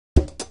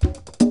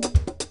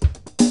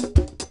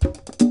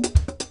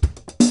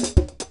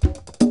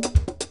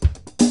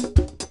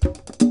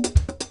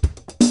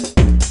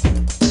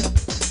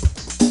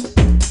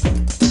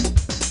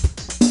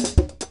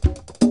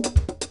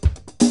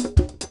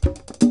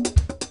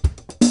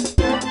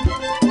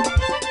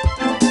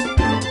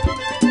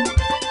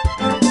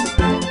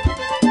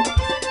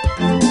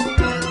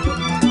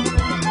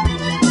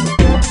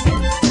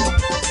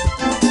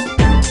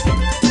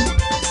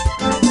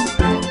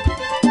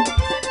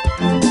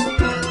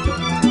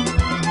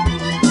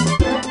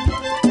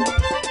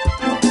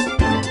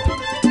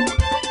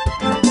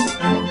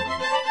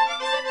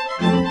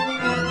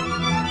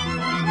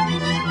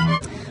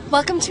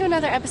Welcome to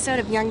another episode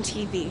of Young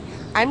TV.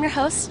 I'm your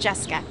host,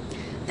 Jessica.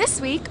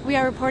 This week, we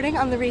are reporting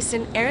on the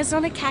recent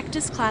Arizona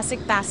Cactus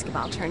Classic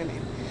basketball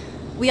tournament.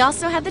 We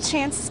also had the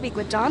chance to speak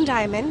with Don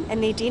Diamond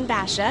and Nadine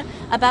Basha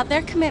about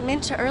their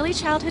commitment to early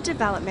childhood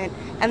development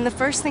and the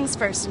First Things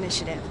First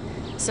initiative.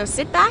 So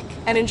sit back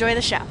and enjoy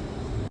the show.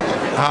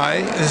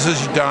 Hi, this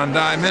is Don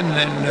Diamond,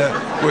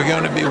 and we're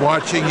going to be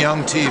watching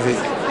Young TV.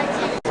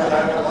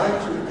 I'd like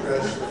to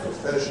address the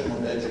professional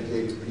and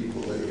educated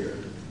people that are here.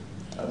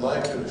 I'd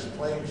like to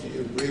explain to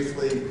you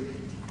briefly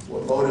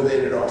what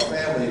motivated our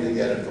family to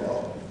get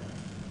involved.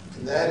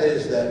 And that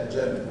is that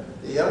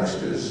the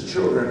youngsters,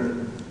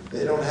 children,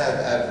 they don't have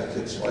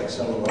advocates like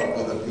some of our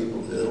other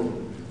people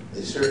do.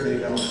 They certainly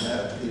don't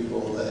have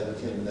people that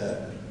can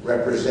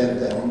represent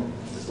them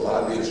as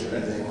lobbyists or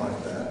anything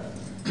like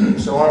that.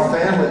 So our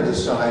family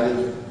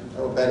decided,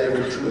 about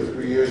every 2 or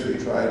 3 years,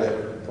 we try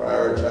to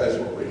prioritize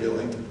what we're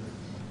doing.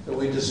 So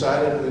we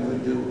decided we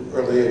would do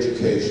early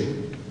education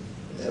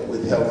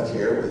with health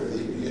care, with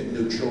the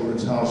New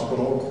Children's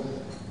Hospital,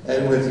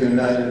 and with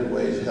United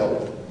Way's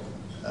help.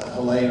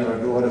 Helene, our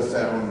daughter,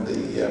 found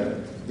the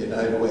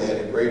United Way had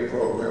a great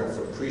program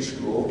for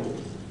preschool,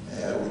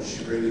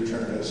 which really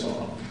turned us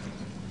on.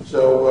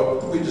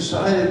 So we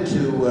decided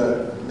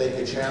to make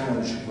a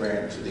challenge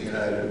grant to the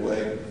United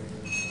Way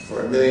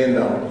for $1 million.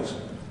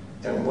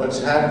 And what's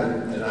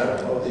happened, and I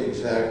don't know the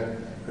exact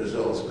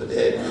results, but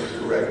Ed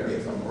will correct me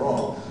if I'm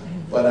wrong,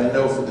 but I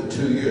know for the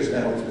 2 years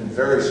now it's been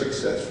very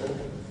successful,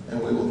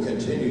 and we will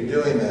continue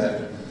doing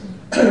that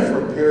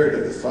for a period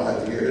of the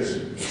 5 years,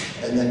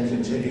 and then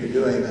continue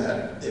doing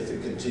that if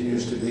it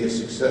continues to be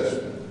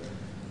successful.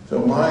 So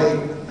my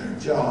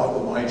job,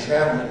 or my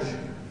challenge,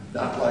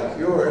 not like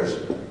yours,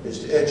 is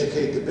to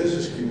educate the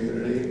business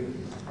community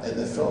and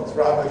the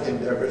philanthropic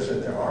endeavors,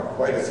 and there are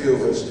quite a few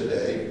of us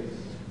today,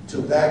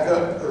 to back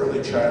up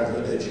early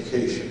childhood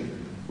education,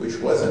 which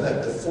wasn't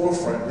at the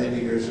forefront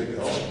many years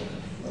ago.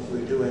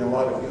 We're doing a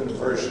lot of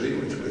university,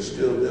 which we're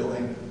still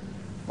doing,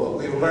 but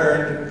we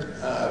learned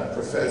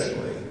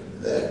professionally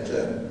that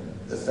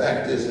the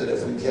fact is that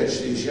if we catch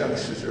these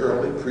youngsters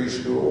early,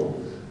 preschool,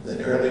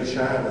 then early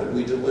childhood,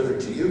 we deliver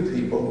to you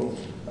people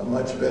a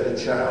much better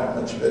child,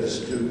 much better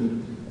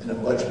student, and a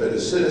much better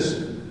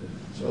citizen.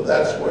 So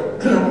that's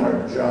what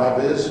our job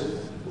is.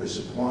 We're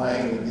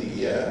supplying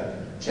the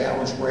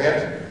challenge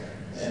grant,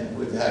 and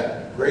we've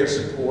had great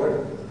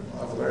support.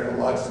 I've learned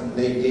a lot from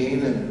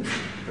Nadine and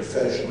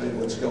professionally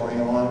what's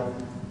going on,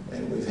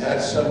 and we've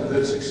had some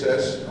good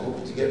success. I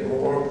hope to get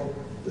more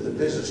with the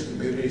business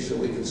community so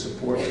we can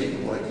support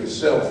people like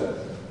yourself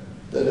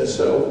that are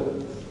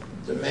so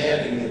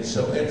demanding and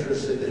so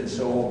interested and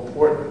so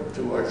important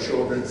to our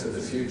children for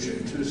the future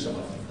in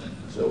Tucson.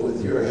 So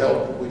with your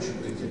help, which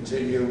we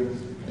continue,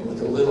 and with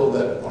the little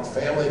that our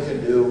family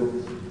can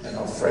do and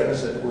our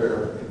friends that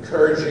we're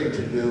encouraging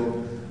to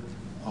do,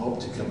 I hope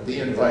to be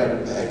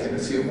invited back in a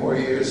few more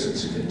years and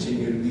to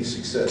continue to be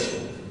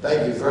successful.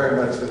 Thank you very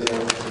much for the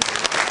opportunity.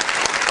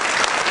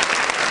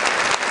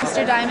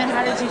 Mr. Diamond,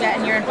 how did you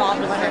get involved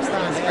with First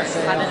Things First?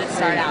 How did it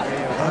start out?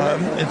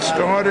 It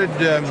started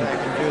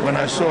when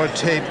I saw a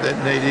tape that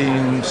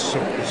Nadine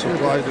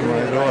supplied to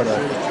my daughter,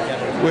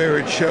 where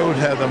it showed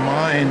how the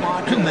mind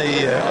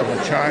of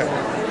a child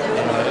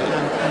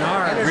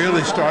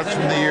really starts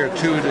from the year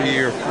 2 to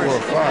year 4 or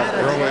 5,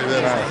 earlier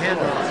than I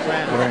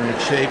learned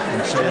it shaped,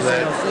 and so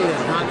that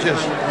it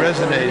just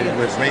resonated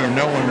with me, and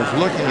no one was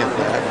looking at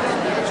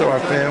that. So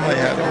our family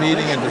had a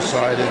meeting and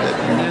decided that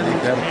we needed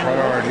to have a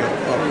priority of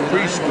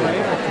preschool,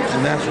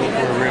 and that's what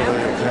we're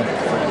really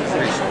attempting for,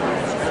 preschool.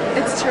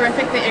 It's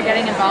terrific that you're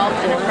getting involved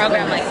in a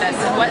program like this.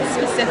 And what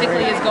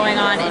specifically is going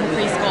on in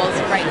preschools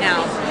right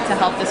now to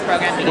help this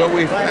program begin? Well,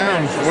 we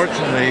found,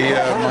 fortunately,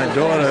 my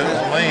daughter,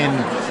 Elaine,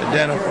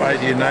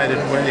 identified United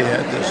Way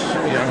had this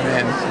young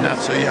man, not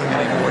so young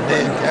anymore,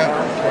 Dan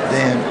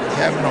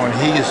Kavanaugh, and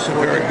he is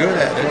very good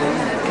at it.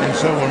 And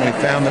so when we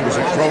found there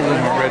was a program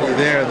already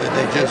there that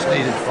they just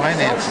needed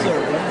financing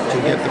to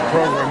get the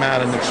program out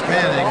and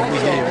expanding,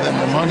 we gave them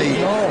the money,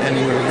 and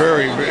we were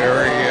very,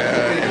 very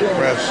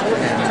impressed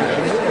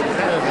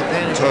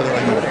and told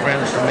them with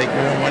friends to make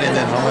more money. And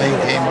then Helene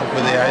came up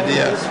with the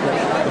idea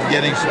of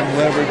getting some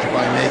leverage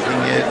by making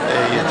it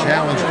a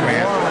challenge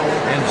grant.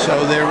 And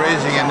so they're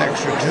raising an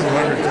extra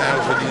 $200,000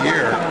 a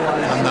year,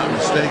 if I'm not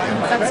mistaken,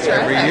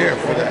 every year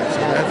for that.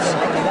 So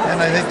and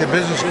I think the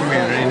business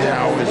community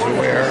now is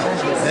aware.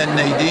 Then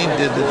Nadine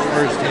did this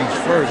First Things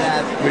First,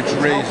 which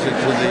raised it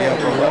to the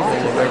upper level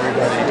of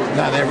everybody,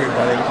 not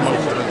everybody,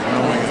 most of us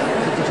knowing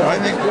it. So I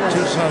think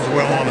Tucson's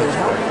well on its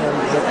way.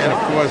 And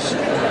of course,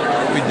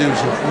 we do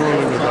so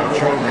poorly with our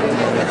children,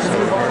 and that's a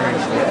very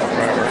important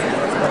priority.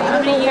 How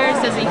many years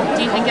do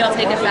you think it'll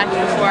take effect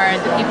before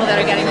the people that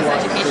are getting this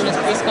education as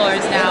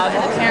preschoolers now and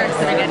the parents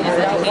that are getting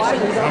this education?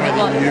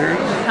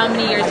 How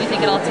many years do you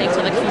think it'll take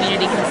till the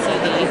community can see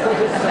the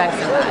effects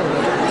of that?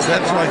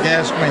 That's like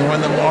asking me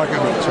when the market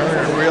will turn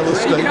in real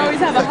estate. You can always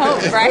have a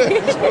hope,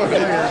 right?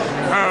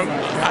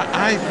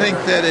 I think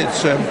that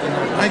it's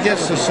I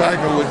guess the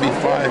cycle would be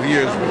 5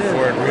 years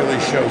before it really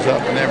shows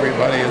up and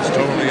everybody is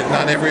totally,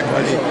 not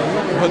everybody,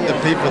 but the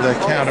people that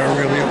count are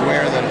really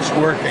aware that it's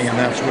working, and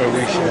that's where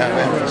we should have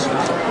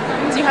emphasis.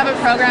 Do you have a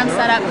program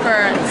set up for,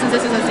 since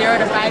this is a 0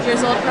 to 5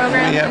 years old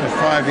program? We have a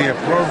 5-year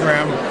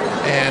program,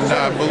 and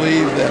I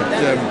believe that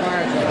the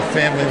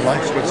family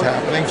likes what's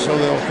happening, so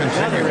they'll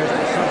continue.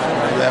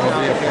 That'll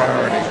be a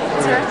priority.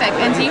 Terrific.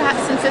 And do you have,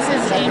 since this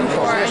is aimed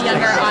for a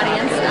younger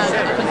audience of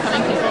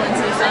up-and-coming people in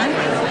Tucson,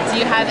 do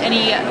you have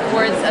any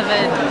words of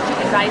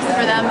advice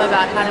for them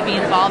about how to be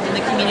involved in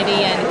the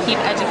community and keep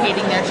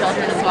educating their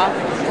children as well?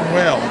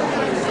 Well,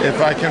 if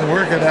I can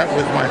work it out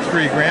with my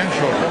 3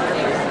 grandchildren,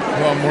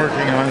 who I'm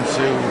working on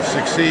to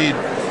succeed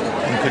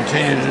and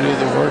continue to do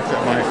the work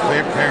that my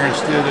parents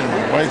did and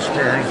my wife's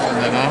parents and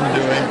that I'm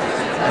doing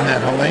and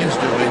that Helene's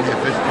doing,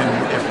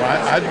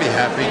 I'd be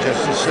happy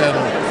just to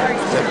settle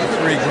that the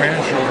 3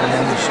 grandchildren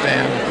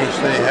understand, because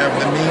they have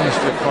the means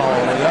to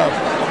follow it up,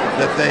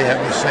 that they have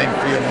the same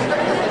feeling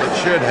that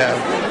should have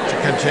to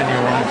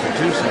continue on for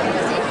Tucson.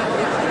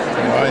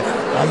 You know,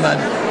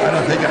 I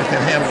don't think I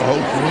can handle the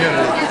whole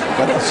community,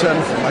 but I'll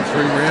settle for my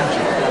 3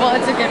 grandchildren. Well,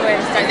 it's a good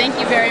way to start. Thank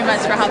you very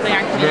much for helping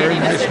our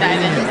community, Very nice Mr.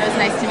 Diamond. meeting you. It was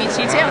nice to meet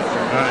you too.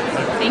 All right.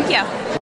 Thank you.